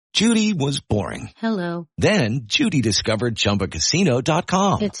Judy was boring. Hello. Then Judy discovered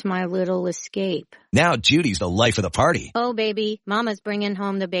ChumbaCasino.com. It's my little escape. Now Judy's the life of the party. Oh, baby, mama's bringing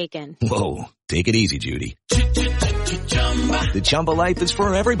home the bacon. Whoa, take it easy, Judy. The Chumba life is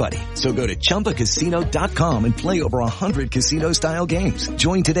for everybody. So go to ChumbaCasino.com and play over 100 casino-style games.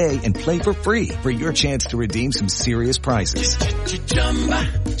 Join today and play for free for your chance to redeem some serious prizes.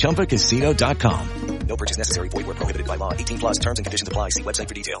 ChumbaCasino.com. No purchase necessary. Void where prohibited by law. 18 plus terms and conditions apply. See website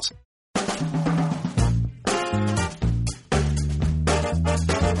for details.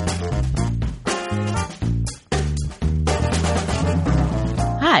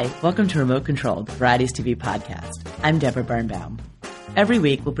 Hi, welcome to Remote Control, the Varieties TV podcast. I'm Deborah Birnbaum. Every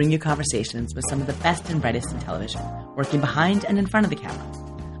week, we'll bring you conversations with some of the best and brightest in television, working behind and in front of the camera.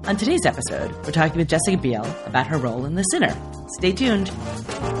 On today's episode, we're talking with Jessica Biel about her role in The Sinner. Stay tuned.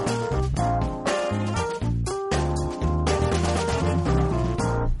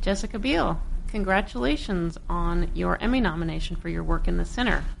 Jessica Biel, congratulations on your Emmy nomination for your work in The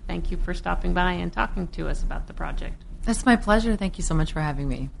Sinner. Thank you for stopping by and talking to us about the project. It's my pleasure. Thank you so much for having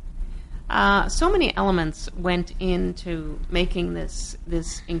me. So many elements went into making this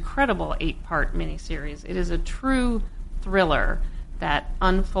incredible 8-part miniseries. It is a true thriller that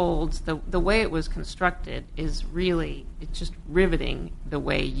unfolds. The way it was constructed is really, it's just riveting, the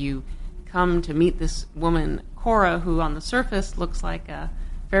way you come to meet this woman, Cora, who on the surface looks like a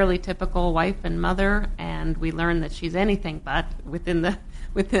fairly typical wife and mother, and we learn that she's anything but within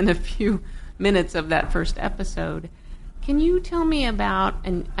a few minutes of that first episode. Can you tell me about,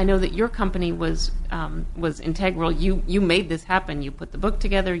 and I know that your company was integral. You made this happen. You put the book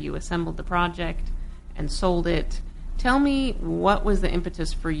together, you assembled the project, and sold it. Tell me, what was the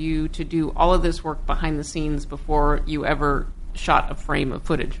impetus for you to do all of this work behind the scenes before you ever shot a frame of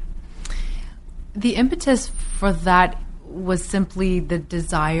footage? The impetus for that was simply the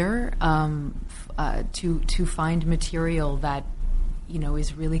desire to find material that,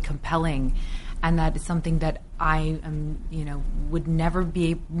 is really compelling, and that is something that I am, would never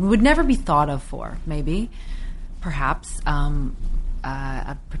be thought of for, perhaps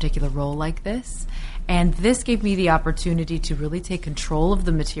a particular role like this. And this gave me the opportunity to really take control of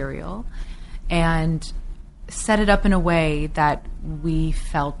the material and set it up in a way that we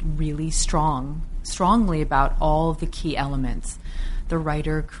felt really strongly about all the key elements. The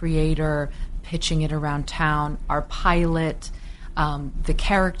writer, creator, pitching it around town, our pilot, the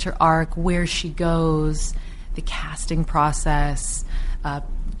character arc, where she goes, the casting process,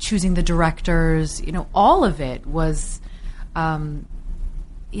 choosing the directors, all of it was, it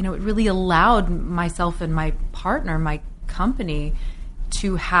really allowed myself and my partner, my company,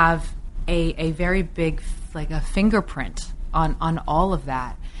 to have a very big, like a fingerprint on all of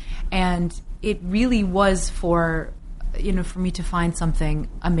that. And it really was for me to find something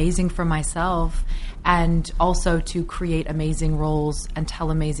amazing for myself, and also to create amazing roles and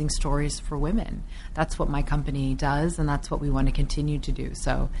tell amazing stories for women. That's what my company does, and that's what we want to continue to do.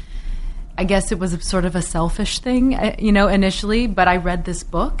 So I guess it was sort of a selfish thing, initially, but I read this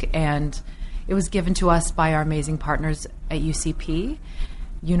book, and it was given to us by our amazing partners at UCP,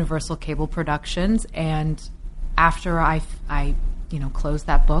 Universal Cable Productions, and after I closed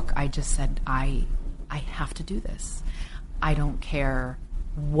that book, I just said, I have to do this. I don't care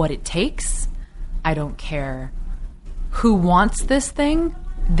what it takes. I don't care who wants this thing.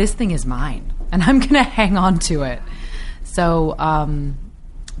 This thing is mine, and I'm going to hang on to it. So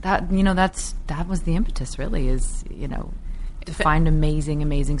that was the impetus, really, is to find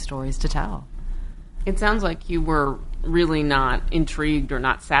amazing stories to tell. It sounds like you were really not intrigued or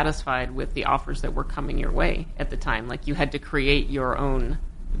not satisfied with the offers that were coming your way at the time. Like, you had to create your own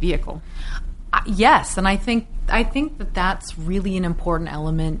vehicle. Yes, and I think that that's really an important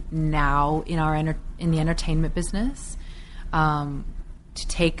element now in the entertainment business, to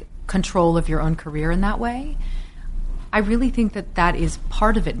take control of your own career in that way. I really think that is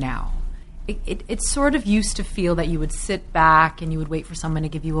part of it now. It sort of used to feel that you would sit back and you would wait for someone to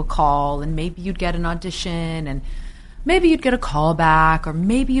give you a call, and maybe you'd get an audition, and maybe you'd get a call back, or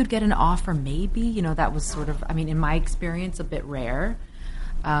maybe you'd get an offer. Maybe, that was sort of, in my experience, a bit rare.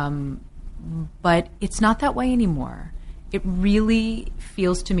 But it's not that way anymore. It really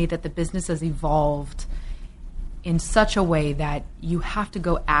feels to me that the business has evolved in such a way that you have to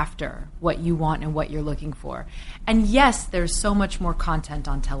go after what you want and what you're looking for. And yes, there's so much more content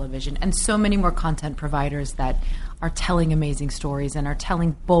on television and so many more content providers that are telling amazing stories and are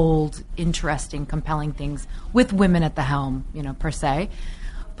telling bold, interesting, compelling things with women at the helm, per se.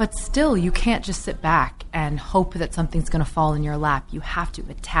 But still, you can't just sit back and hope that something's going to fall in your lap. You have to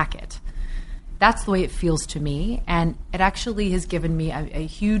attack it. That's the way it feels to me. And it actually has given me a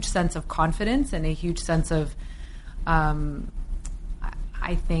huge sense of confidence and a huge sense of,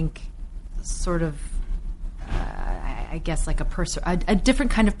 I think, sort of, I guess, like a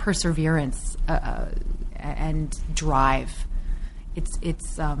different kind of perseverance and drive.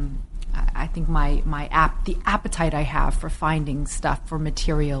 It's I think the appetite I have for finding stuff, for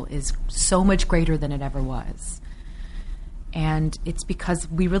material, is so much greater than it ever was. And it's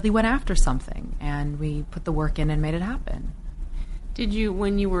because we really went after something and we put the work in and made it happen. Did you,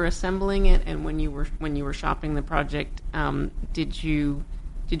 when you were assembling it and when you were shopping the project, did you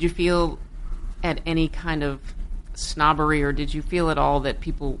feel at any kind of snobbery, or did you feel at all that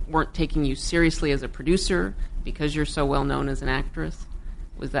people weren't taking you seriously as a producer because you're so well known as an actress?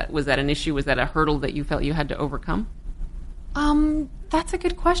 Was that an issue? Was that a hurdle that you felt you had to overcome? That's a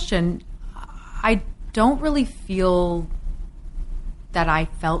good question. I don't really feel that I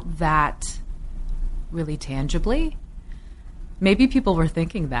felt that really tangibly. Maybe people were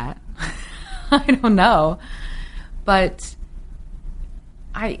thinking that. I don't know. But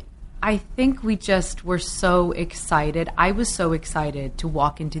I think we just were so excited. I was so excited to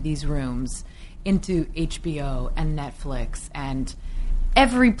walk into these rooms, into HBO and Netflix and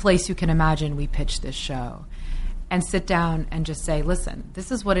every place you can imagine we pitched this show, and sit down and just say, listen,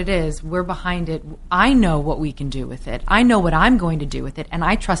 this is what it is. We're behind it. I know what we can do with it. I know what I'm going to do with it, and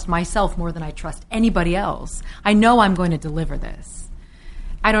I trust myself more than I trust anybody else. I know I'm going to deliver this.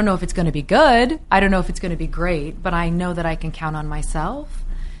 I don't know if it's going to be good. I don't know if it's going to be great, but I know that I can count on myself.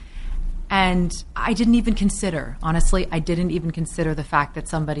 And I didn't even consider, honestly, the fact that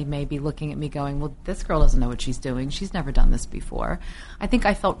somebody may be looking at me going, well, this girl doesn't know what she's doing. She's never done this before. I think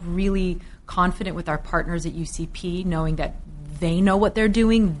I felt really confident with our partners at UCP, knowing that they know what they're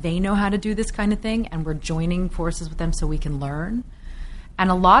doing, they know how to do this kind of thing, and we're joining forces with them so we can learn. And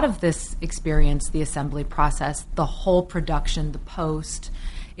a lot of this experience, the assembly process, the whole production, the post,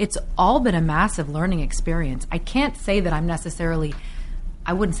 it's all been a massive learning experience. I can't say that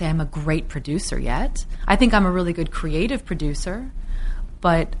I wouldn't say I'm a great producer yet. I think I'm a really good creative producer,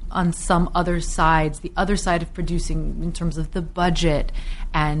 but on some other sides, the other side of producing in terms of the budget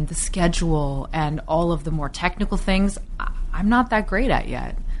and the schedule and all of the more technical things, I'm not that great at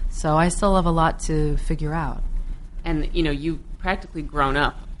yet. So I still have a lot to figure out. And, you've practically grown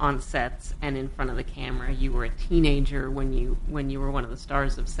up on sets and in front of the camera. You were a teenager when you were one of the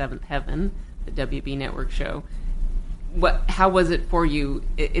stars of Seventh Heaven, the WB Network show. How was it for you?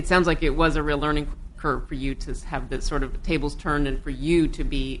 It sounds like it was a real learning curve for you to have the sort of tables turned and for you to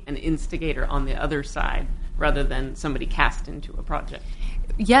be an instigator on the other side rather than somebody cast into a project.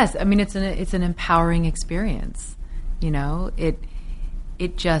 Yes, I mean it's an empowering experience. It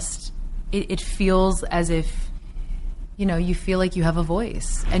feels as if you feel like you have a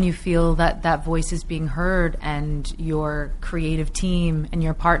voice, and you feel that voice is being heard, and your creative team and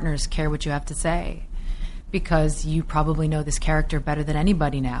your partners care what you have to say. Because you probably know this character better than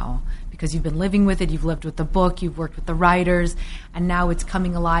anybody now, because you've been living with it, you've lived with the book, you've worked with the writers, and now it's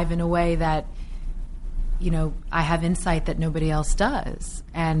coming alive in a way that, I have insight that nobody else does.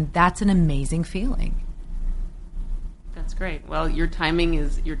 And that's an amazing feeling. That's great. Well, your timing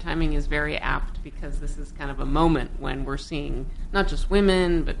is very apt, because this is kind of a moment when we're seeing not just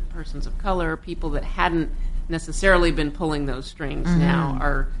women, but persons of color, people that hadn't necessarily been pulling those strings now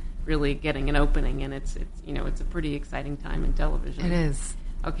are really getting an opening, and it's a pretty exciting time in television. It is.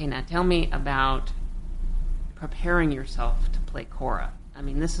 Okay, now tell me about preparing yourself to play Cora. I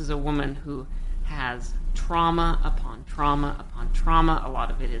mean, this is a woman who has trauma upon trauma upon trauma. A lot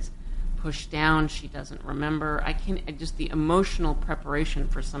of it is pushed down. She doesn't remember. Just the emotional preparation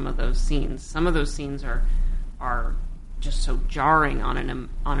for some of those scenes. Some of those scenes are just so jarring on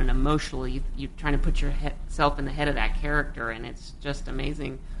an emotional. You're trying to put yourself in the head of that character, and it's just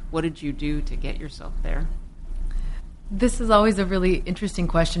amazing. What did you do to get yourself there? This is always a really interesting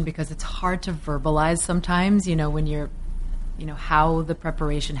question, because it's hard to verbalize sometimes, when you're, how the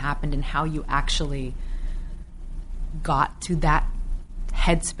preparation happened and how you actually got to that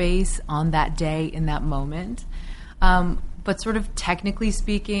headspace on that day in that moment. But sort of technically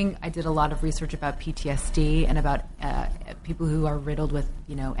speaking, I did a lot of research about PTSD and about people who are riddled with,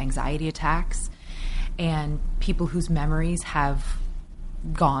 anxiety attacks, and people whose memories have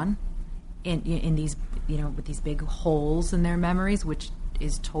gone in these, with these big holes in their memories, which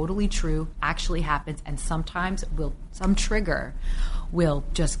is totally true, actually happens, and sometimes some trigger will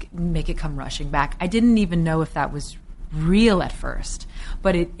just make it come rushing back. I didn't even know if that was real at first,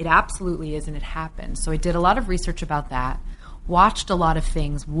 but it absolutely is, and it happens. So I did a lot of research about that. watched a lot of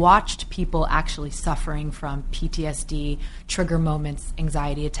things, watched people actually suffering from PTSD, trigger moments,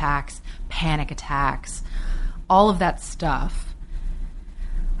 anxiety attacks, panic attacks, all of that stuff.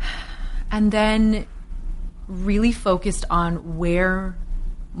 And then really focused on where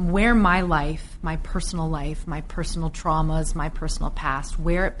my life, my personal traumas, my personal past,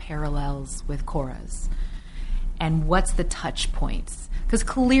 where it parallels with Cora's. And what's the touch points? Because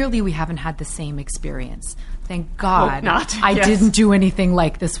clearly we haven't had the same experience. Thank God. Hope not. I Yes. didn't do anything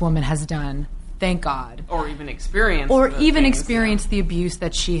like this woman has done. Thank God. Or even experience. Or the even things, experience the abuse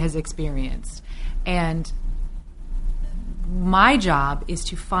that she has experienced. And my job is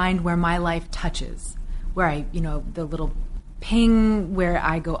to find where my life touches, where I, the little ping where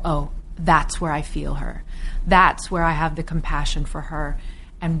I go, oh, that's where I feel her. That's where I have the compassion for her,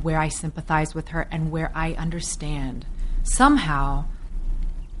 and where I sympathize with her, and where I understand somehow,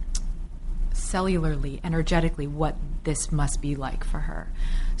 cellularly, energetically, what this must be like for her.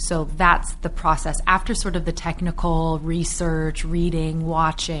 So that's the process. After sort of the technical research, reading,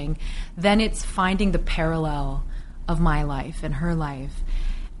 watching, then it's finding the parallel of my life and her life.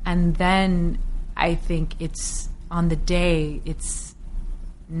 And then I think it's on the day, it's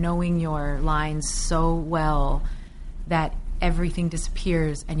knowing your lines so well that everything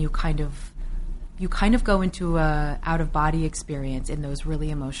disappears, and you kind of go into a out-of-body experience in those really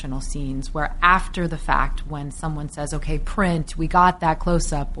emotional scenes where after the fact, when someone says, okay, print, we got that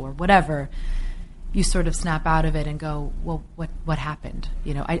close-up or whatever, you sort of snap out of it and go, well, what happened?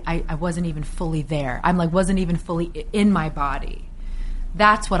 I wasn't even fully there. Wasn't even fully in my body.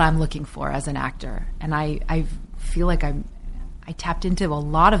 That's what I'm looking for as an actor. And I feel like I tapped into a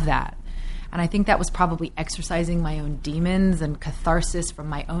lot of that. And I think that was probably exercising my own demons and catharsis from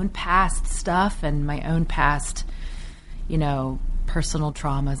my own past stuff and my own past, personal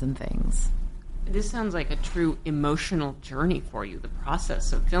traumas and things. This sounds like a true emotional journey for you, the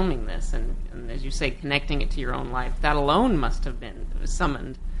process of filming this. And as you say, connecting it to your own life. That alone must have been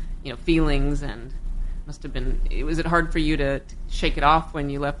summoned, feelings, and must have been... Was it hard for you to shake it off when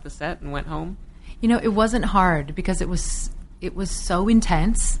you left the set and went home? It wasn't hard because it was so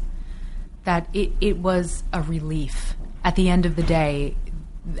intense that it was a relief. At the end of the day,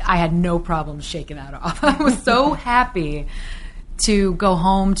 I had no problem shaking that off. I was so happy to go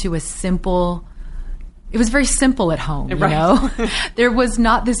home to a simple... It was very simple at home, There was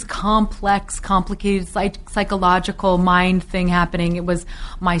not this complex, complicated psychological mind thing happening. It was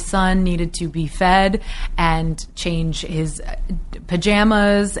my son needed to be fed and change his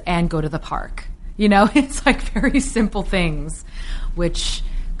pajamas and go to the park. It's like very simple things, which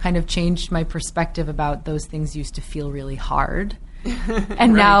kind of changed my perspective about those things used to feel really hard.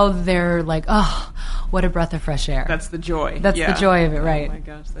 And now they're like, oh, what a breath of fresh air. That's the joy. That's the joy of it, right. Oh my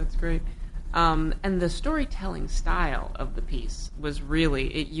gosh, that's great. And the storytelling style of the piece was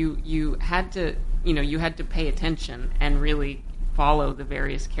really, you had to pay attention and really follow the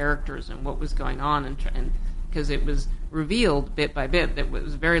various characters and what was going on, and because it was revealed bit by bit that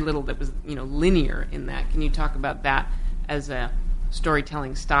was very little that was linear in that. Can you talk about that as a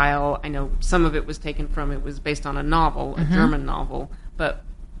storytelling style? I know some of it was based on a novel, a German novel, but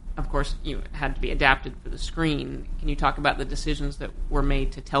of course you had to be adapted for the screen. Can you talk about the decisions that were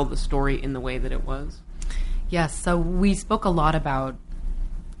made to tell the story in the way that it was? Yes, so we spoke a lot about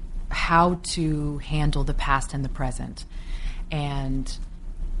how to handle the past and the present, and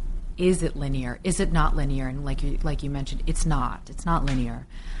is it linear? Is it not linear? And like you mentioned, it's not linear.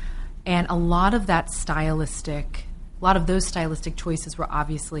 And a lot of those stylistic choices were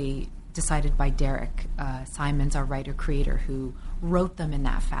obviously decided by Derek Simons, our writer-creator, who wrote them in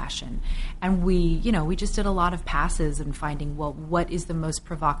that fashion. And we just did a lot of passes and finding, well, what is the most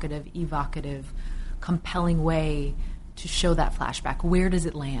provocative, evocative, compelling way to show that flashback? Where does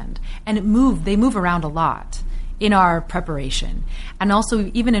it land? And they move around a lot in our preparation. And also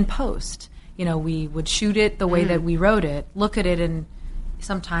even in post, we would shoot it the way that we wrote it, look at it, and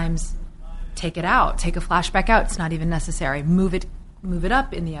sometimes take it out, take a flashback out. It's not even necessary. Move it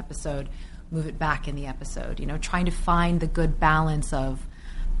up in the episode, move it back in the episode, trying to find the good balance of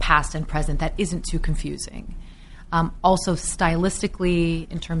past and present that isn't too confusing. Also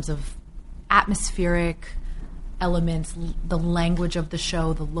stylistically, in terms of atmospheric elements, the language of the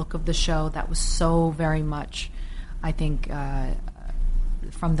show, the look of the show, that was so very much, I think,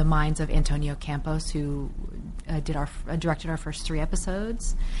 from the minds of Antonio Campos, who directed our first 3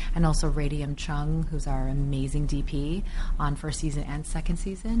 episodes, and also Radium Chung, who's our amazing DP on first season and second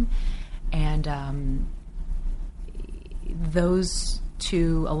season. And those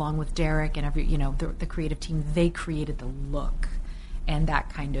two, along with Derek and the creative team, they created the look and that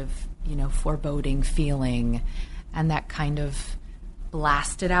kind of foreboding feeling and that kind of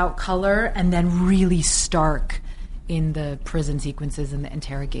blasted out color, and then really stark in the prison sequences and the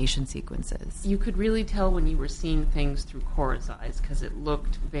interrogation sequences. You could really tell when you were seeing things through Cora's eyes, because it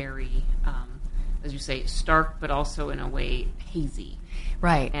looked very, as you say, stark, but also in a way hazy.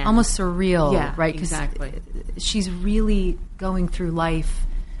 Right, And almost surreal, yeah, right? 'Cause exactly. she's really going through life,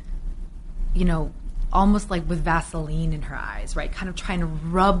 you know, almost like with Vaseline in her eyes, right? Kind of trying to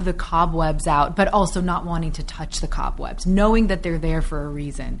rub the cobwebs out, but also not wanting to touch the cobwebs, knowing that they're there for a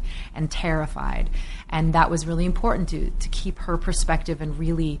reason, and terrified. And that was really important to keep her perspective and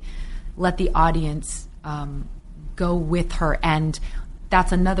really let the audience go with her. And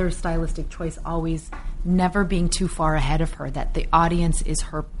that's another stylistic choice, always never being too far ahead of her, that the audience is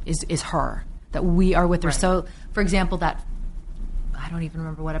her, that we are with her. Right. So, for example, that, I don't even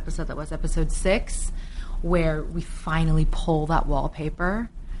remember what episode that was, episode 6, where we finally pull that wallpaper,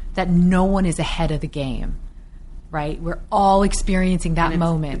 that no one is ahead of the game, right? We're all experiencing that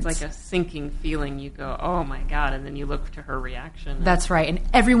moment. It's like a sinking feeling. You go, oh my God, and then you look to her reaction. That's right, and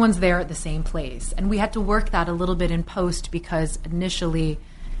everyone's there at the same place. And we had to work that a little bit in post, because initially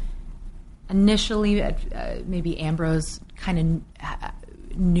maybe Ambrose kind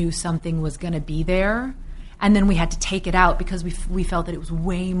of knew something was going to be there, and then we had to take it out because we felt that it was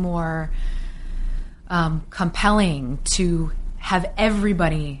way more compelling to have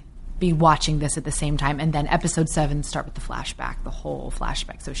everybody be watching this at the same time. And then episode 7 start with the flashback, the whole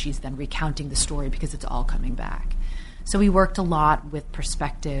flashback. So she's then recounting the story because it's all coming back. So we worked a lot with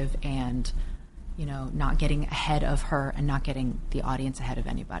perspective and, you know, not getting ahead of her and not getting the audience ahead of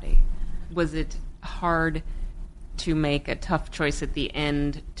anybody. Was it hard to make a tough choice at the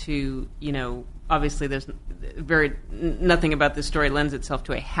end to, you know, obviously there's nothing about this story lends itself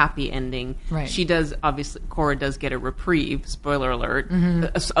to a happy ending. Right. She does, obviously, Cora does get a reprieve, spoiler alert,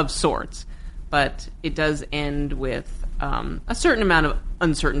 of sorts, but it does end with a certain amount of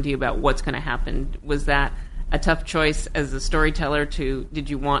uncertainty about what's going to happen. Was that a tough choice as a storyteller did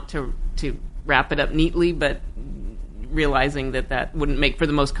you want to wrap it up neatly, but realizing that wouldn't make for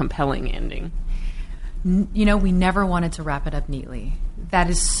the most compelling ending? You know, we never wanted to wrap it up neatly. That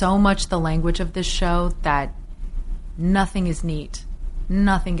is so much the language of this show that nothing is neat.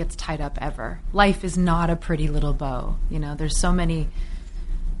 Nothing gets tied up ever. Life is not a pretty little bow. You know, there's so many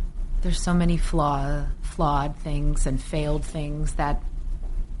flawed things and failed things that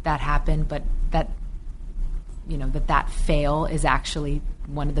happen, but that fail is actually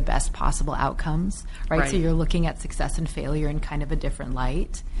one of the best possible outcomes, right? So you're looking at success and failure in kind of a different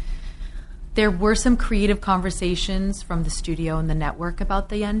light. There were some creative conversations from the studio and the network about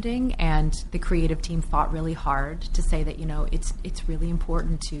the ending, and the creative team fought really hard to say that, you know, it's really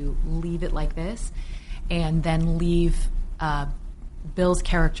important to leave it like this, and then leave Bill's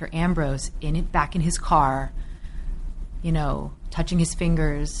character Ambrose back in his car, you know, touching his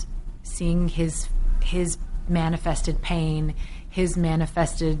fingers, seeing his manifested pain, his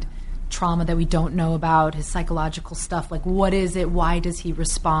manifested trauma that we don't know about, his psychological stuff. Like, what is it? Why does he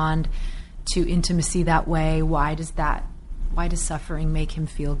respond to intimacy that way? Why does suffering make him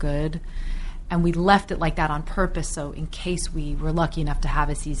feel good? And we left it like that on purpose, so in case we were lucky enough to have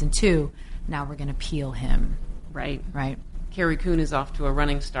a season 2, now we're going to peel him. Right. Carrie Coon is off to a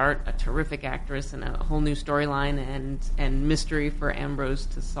running start, a terrific actress, and a whole new storyline and mystery for Ambrose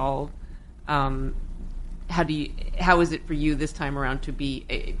to solve. How is it for you this time around to be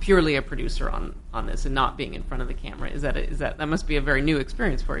purely a producer on this and not being in front of the camera? That must be a very new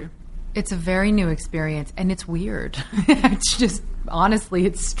experience for you? It's a very new experience, and it's weird. It's just, honestly,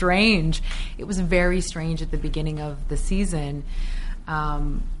 it's strange. It was very strange at the beginning of the season,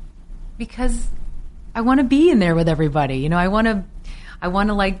 because I want to be in there with everybody. You know, I want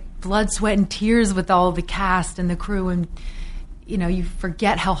to like blood, sweat, and tears with all the cast and the crew, and you know, you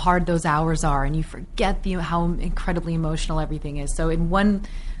forget how hard those hours are, and you forget how incredibly emotional everything is. So in one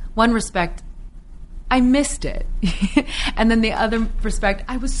respect, I missed it. And then the other respect,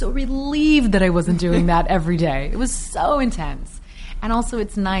 I was so relieved that I wasn't doing that every day. It was so intense. And also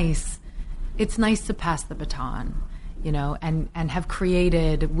it's nice. It's nice to pass the baton, you know, and have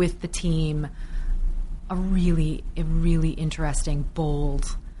created with the team a really interesting,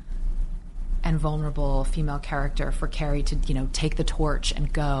 bold, and vulnerable female character for Carrie to, you know, take the torch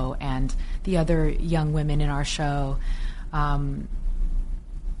and go. And the other young women in our show,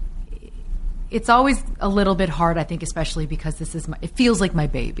 it's always a little bit hard, I think, especially because it feels like my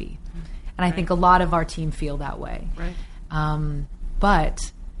baby. And I think a lot of our team feel that way. Right.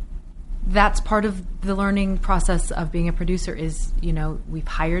 But that's part of the learning process of being a producer is, you know, we've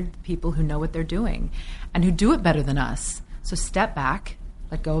hired people who know what they're doing and who do it better than us. So step back,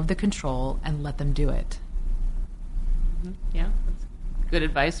 let go of the control, and let them do it. Mm-hmm. Yeah, that's good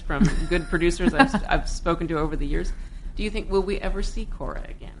advice from good producers I've spoken to over the years. Do you think, will we ever see Cora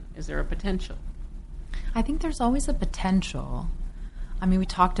again? Is there a potential? I think there's always a potential. I mean, we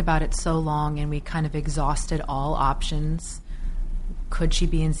talked about it so long and we kind of exhausted all options. Could she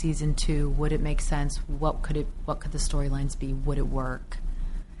be in season 2? Would it make sense? What could the storylines be? Would it work?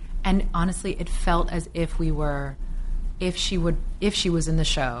 And honestly, it felt as if if she was in the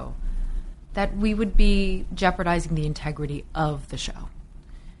show, that we would be jeopardizing the integrity of the show.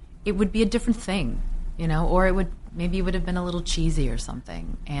 It would be a different thing, or it would have been a little cheesy or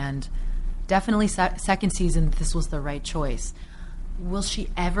something. And definitely second season, this was the right choice. Will she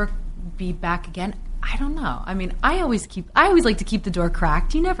ever be back again? I don't know. I mean, I always like to keep the door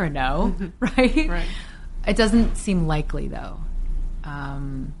cracked. You never know, right? Right. It doesn't seem likely, though.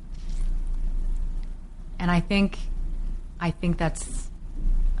 And I think I'm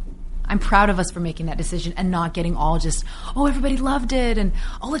proud of us for making that decision and not getting all just, everybody loved it, and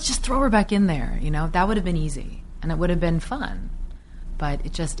let's just throw her back in there. That would have been easy and it would have been fun, but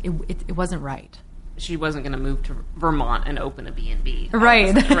it wasn't right. She wasn't going to move to Vermont and open a B&B.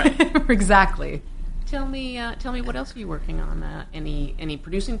 Right. Right. Exactly. Tell me what else are you working on? Any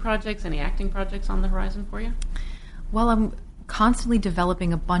producing projects, any acting projects on the horizon for you? Well, I'm constantly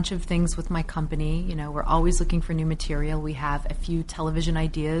developing a bunch of things with my company. We're always looking for new material. We have a few television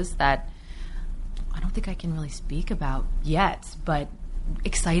ideas that I don't think I can really speak about yet, but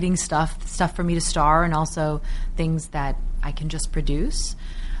exciting stuff for me to star, and also things that I can just produce.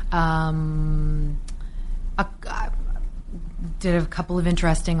 Did a couple of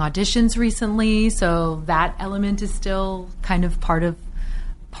interesting auditions recently, so that element is still kind of part of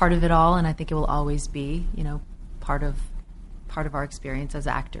it all, and I think it will always be, part of our experience as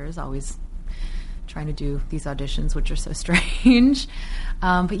actors, always trying to do these auditions, which are so strange.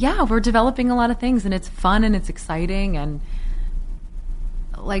 But yeah, we're developing a lot of things, and it's fun and it's exciting, and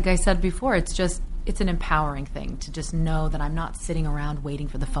like I said before, it's an empowering thing to just know that I'm not sitting around waiting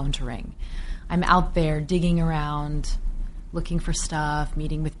for the phone to ring. I'm out there digging around, looking for stuff,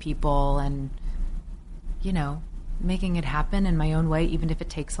 meeting with people, and, making it happen in my own way, even if it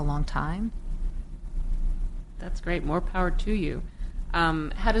takes a long time. That's great. More power to you.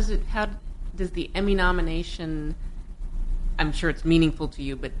 How does the Emmy nomination, I'm sure it's meaningful to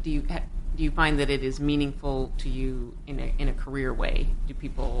you, but do you find that it is meaningful to you in a career way? Do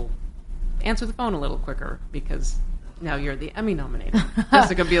people answer the phone a little quicker because now you're the Emmy nominated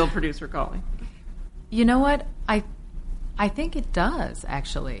Jessica Biel producer calling? You know what? I think it does,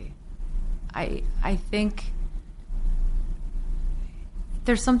 actually. I think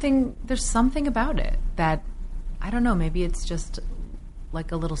there's something about it that, I don't know, maybe it's just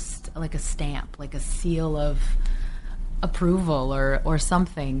like a little like a stamp, like a seal of approval or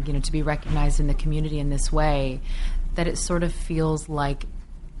something, to be recognized in the community in this way, that it sort of feels like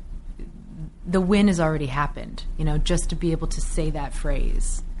the win has already happened, just to be able to say that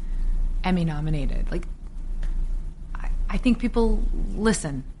phrase, Emmy nominated. Like, I think people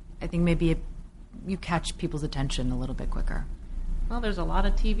listen. I think maybe you catch people's attention a little bit quicker. Well, there's a lot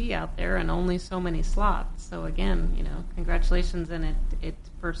of TV out there and only so many slots. So again, congratulations, and it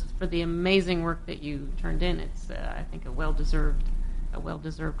first for the amazing work that you turned in. It's I think a well-deserved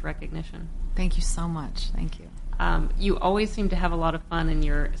recognition. Thank you so much. Thank you. You always seem to have a lot of fun in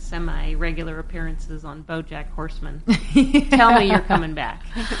your semi-regular appearances on BoJack Horseman. Tell me you're coming back.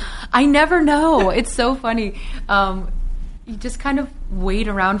 I never know. It's so funny. You just kind of wait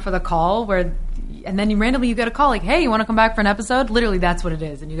around for the call and then randomly you get a call like, hey, you want to come back for an episode? Literally, that's what it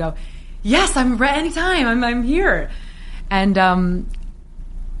is. And you go, yes, I'm ready anytime. I'm here. And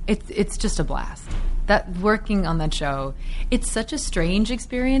it's just a blast. That working on that show, it's such a strange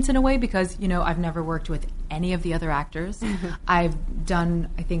experience in a way because, I've never worked with any of the other actors. Mm-hmm. I've done,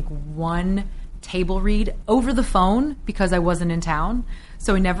 I think, one table read over the phone because I wasn't in town.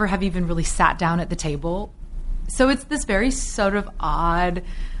 So I never have even really sat down at the table. So it's this very sort of odd,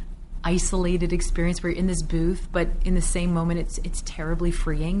 isolated experience where you're in this booth, but in the same moment it's terribly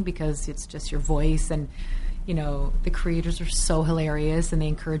freeing because it's just your voice, and the creators are so hilarious and they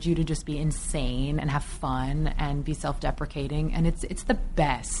encourage you to just be insane and have fun and be self-deprecating, and it's the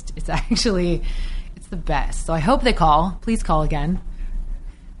best. It's the best. So I hope they call. Please call again.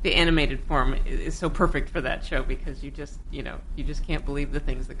 The animated form is so perfect for that show because you just can't believe the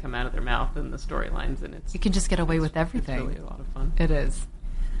things that come out of their mouth and the storylines, and you can just get away with everything. It's really a lot of fun. It is.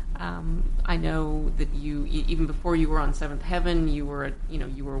 I know that you even before you were on Seventh Heaven, you were an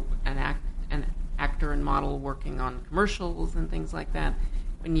actor and model working on commercials and things like that.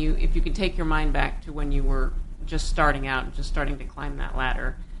 If you could take your mind back to when you were just starting out and just starting to climb that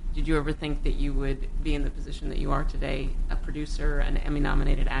ladder, Did you ever think that you would be in the position that you are today, a producer, an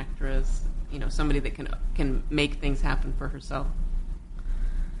Emmy-nominated actress, somebody that can make things happen for herself?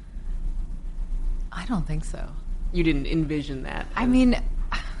 I don't think so. You didn't envision that? I mean,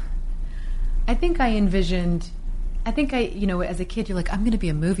 I think I envisioned, as a kid, you're like, I'm going to be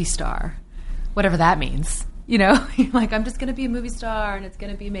a movie star, whatever that means. You're like, I'm just going to be a movie star and it's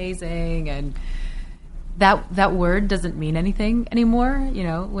going to be amazing. And that word doesn't mean anything anymore.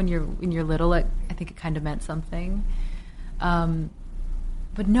 When you're little, I think it kind of meant something.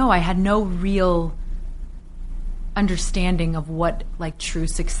 But no, I had no real understanding of what like true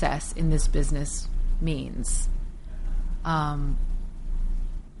success in this business means. And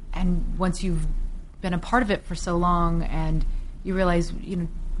once you've been a part of it for so long, and you realize,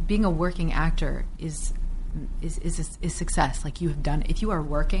 being a working actor is success. Like, you have done, if you are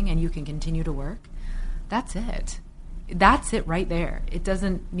working and you can continue to work, that's it. That's it right there. It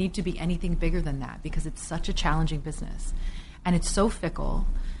doesn't need to be anything bigger than that, because it's such a challenging business, and it's so fickle,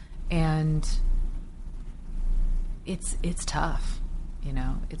 and it's tough.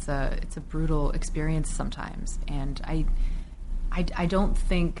 It's a brutal experience sometimes, and I don't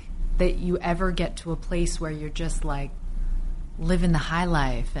think that you ever get to a place where you're just like living the high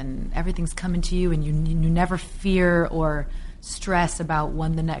life and everything's coming to you, and you never fear or stress about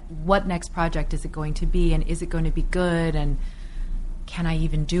what next project is it going to be, and is it going to be good, and can I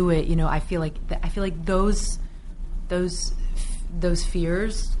even do it? I feel like those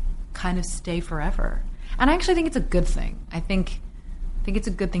fears kind of stay forever, and I actually think it's a good thing. I think it's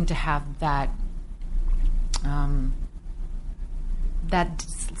a good thing to have that that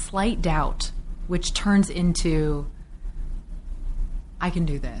slight doubt, which turns into, I can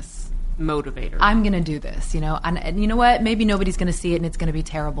do this. Motivator. I'm going to do this, And you know what? Maybe nobody's going to see it and it's going to be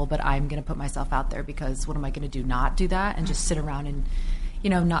terrible, but I'm going to put myself out there, because what am I going to do? Not do that and just sit around and,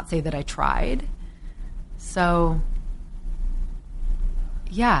 not say that I tried. So,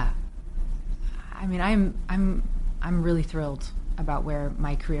 yeah. I mean, I'm really thrilled about where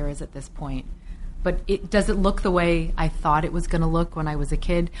my career is at this point. But does it look the way I thought it was going to look when I was a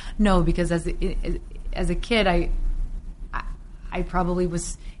kid? No, because as a kid, I probably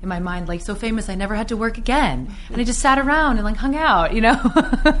was in my mind like so famous I never had to work again, and I just sat around and like hung out.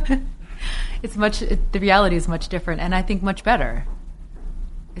 The reality is much different, and I think much better.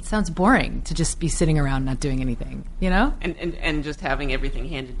 It sounds boring to just be sitting around not doing anything, and just having everything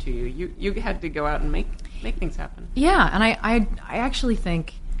handed to you. You had to go out and make things happen. Yeah, and I actually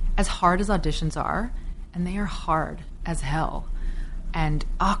think, as hard as auditions are, and they are hard as hell, and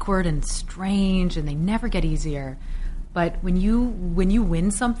awkward and strange, and they never get easier. But when you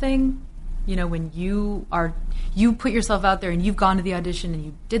win something, when you put yourself out there and you've gone to the audition and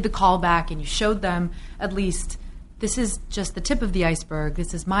you did the callback and you showed them, at least, this is just the tip of the iceberg.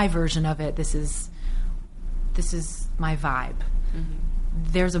 This is my version of it. This is my vibe. Mm-hmm.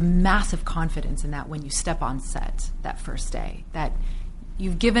 There's a massive confidence in that when you step on set that first day, that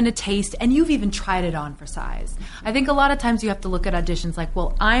you've given a taste and you've even tried it on for size. I think a lot of times you have to look at auditions like,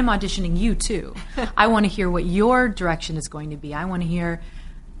 well, I'm auditioning you too. I want to hear what your direction is going to be. I want to hear,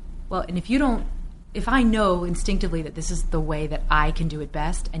 well, and if I know instinctively that this is the way that I can do it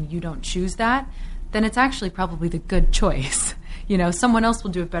best and you don't choose that, then it's actually probably the good choice. Someone else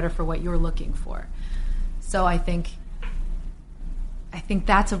will do it better for what you're looking for. So I think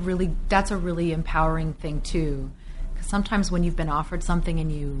that's a really empowering thing too. Sometimes when you've been offered something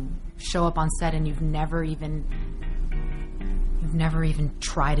and you show up on set and you've never even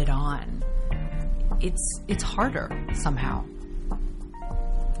tried it on, it's harder somehow.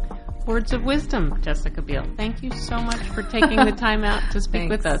 Words of wisdom, Jessica Biel. Thank you so much for taking the time out to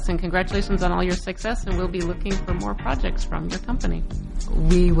speak with us, and congratulations on all your success, and we'll be looking for more projects from your company.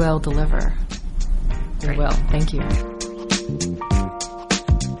 We will deliver. We will. Thank you.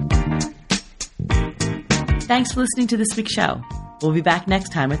 Thanks for listening to this week's show. We'll be back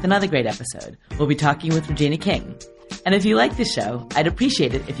next time with another great episode. We'll be talking with Regina King. And if you like this show, I'd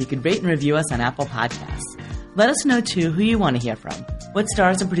appreciate it if you could rate and review us on Apple Podcasts. Let us know, too, who you want to hear from. What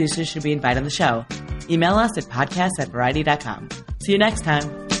stars and producers should we invite on the show? Email us at podcast@variety.com. See you next time.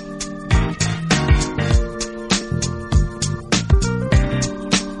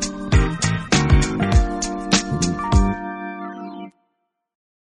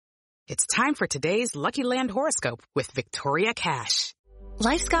 It's time for today's Lucky Land horoscope with Victoria Cash.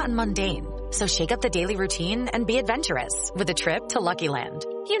 Life's gotten mundane, so shake up the daily routine and be adventurous with a trip to Lucky Land.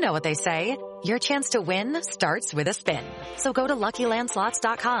 You know what they say, your chance to win starts with a spin. So go to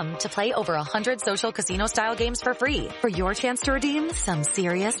LuckyLandSlots.com to play over 100 social casino-style games for free for your chance to redeem some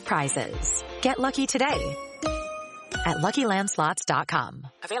serious prizes. Get lucky today at LuckyLandSlots.com.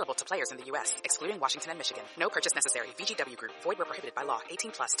 Available to players in the U.S., excluding Washington and Michigan. No purchase necessary. VGW Group. Void where prohibited by law.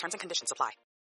 18+. Terms and conditions apply.